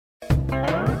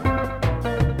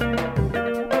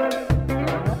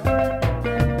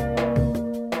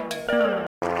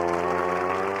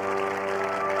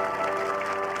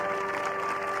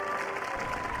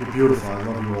beautiful. I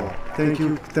love you all. Thank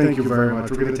you very much.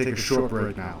 We're going to take a short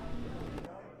break now.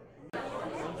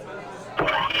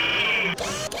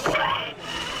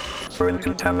 Burn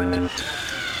contaminant.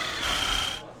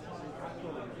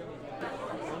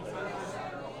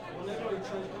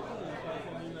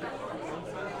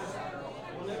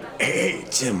 Hey,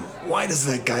 Tim, why does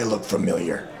that guy look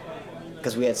familiar?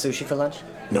 Because we had sushi for lunch?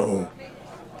 No,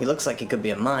 He looks like he could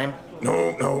be a mime.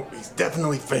 no, he's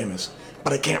definitely famous,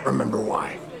 but I can't remember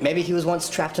why. Maybe he was once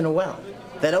trapped in a well.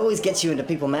 That always gets you into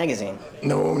People magazine.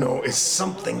 No, it's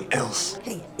something else.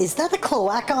 Hey, is that the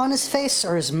cloaca on his face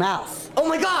or his mouth? Oh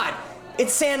my god!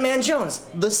 It's Sandman Jones,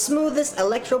 the smoothest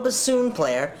electro bassoon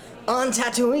player on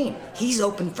Tatooine. He's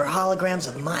open for holograms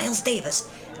of Miles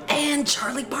Davis and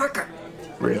Charlie Parker.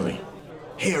 Really?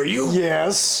 Hey, are you?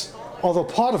 Yes. Although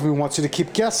part of me wants you to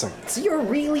keep guessing. So you're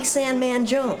really Sandman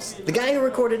Jones, the guy who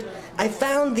recorded I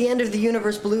Found the End of the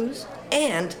Universe Blues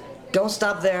and Don't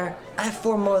Stop There, I have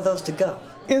 4 more of those to go.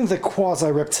 In the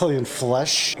quasi-reptilian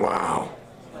flesh. Wow.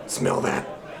 Smell that?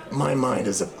 My mind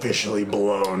is officially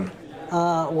blown.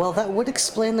 Well, that would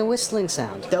explain the whistling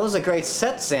sound. That was a great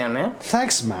set, Sandman.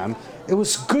 Thanks, man. It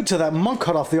was good till that monk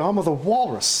cut off the arm of the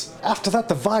walrus. After that,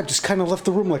 the vibe just kind of left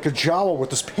the room like a Jawa with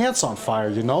his pants on fire,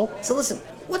 you know? So listen,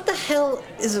 what the hell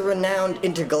is a renowned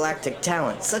intergalactic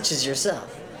talent such as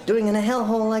yourself doing in a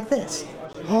hellhole like this?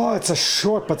 Oh, it's a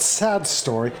short but sad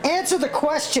story. Answer the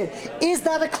question. Is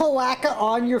that a cloaca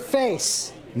on your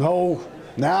face? No.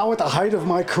 Now, at the height of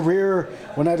my career,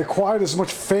 when I'd acquired as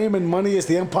much fame and money as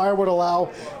the Empire would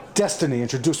allow, Destiny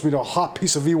introduced me to a hot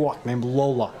piece of Ewok named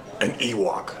Lola. An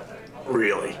Ewok?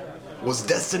 Really? Was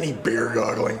Destiny beer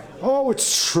goggling? Oh,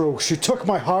 it's true. She took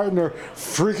my heart in her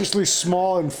freakishly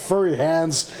small and furry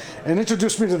hands and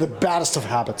introduced me to the baddest of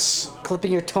habits.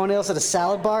 Clipping your toenails at a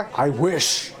salad bar? I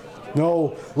wish.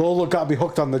 No, Lola got me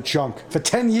hooked on the junk. For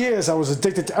 10 years, I was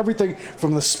addicted to everything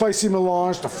from the spicy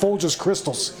melange to Folgers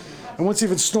crystals. And once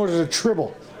even snorted a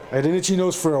tribble. I had an itchy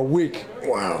nose for a week.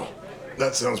 Wow.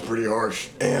 That sounds pretty harsh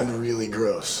and really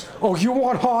gross. Oh, you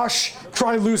want harsh?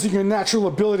 Try losing your natural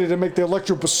ability to make the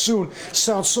electro bassoon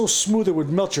sound so smooth it would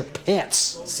melt your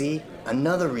pants. See,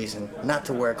 another reason not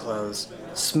to wear clothes.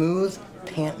 Smooth,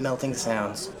 pant-melting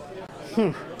sounds.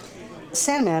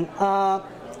 Sandman,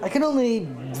 I can only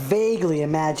vaguely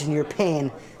imagine your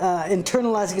pain,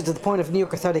 internalizing it to the point of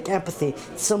neocathartic empathy,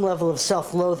 some level of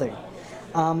self-loathing.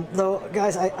 Though,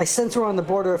 guys, I sense we're on the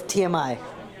border of TMI.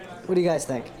 What do you guys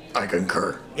think? I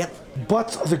concur. Yep.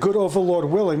 But the good overlord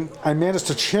willing, I managed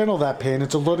to channel that pain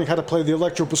into learning how to play the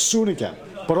electro bassoon again.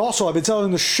 But also, I've been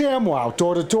selling the ShamWow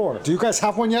door to door. Do you guys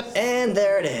have one yet? And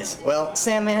there it is. Well,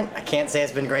 Sandman, I can't say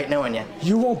it's been great knowing you.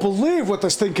 You won't believe what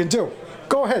this thing can do.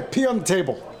 Go ahead, pee on the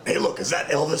table. Hey, look, is that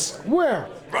Elvis? Where?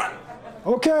 Run.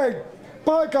 Okay,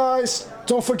 bye guys.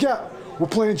 Don't forget, we're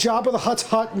playing Jabba the Hutt's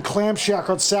Hut and Clam Shack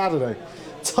on Saturday.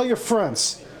 Tell your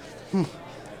friends.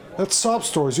 That sob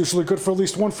story is usually good for at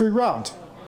least one free round.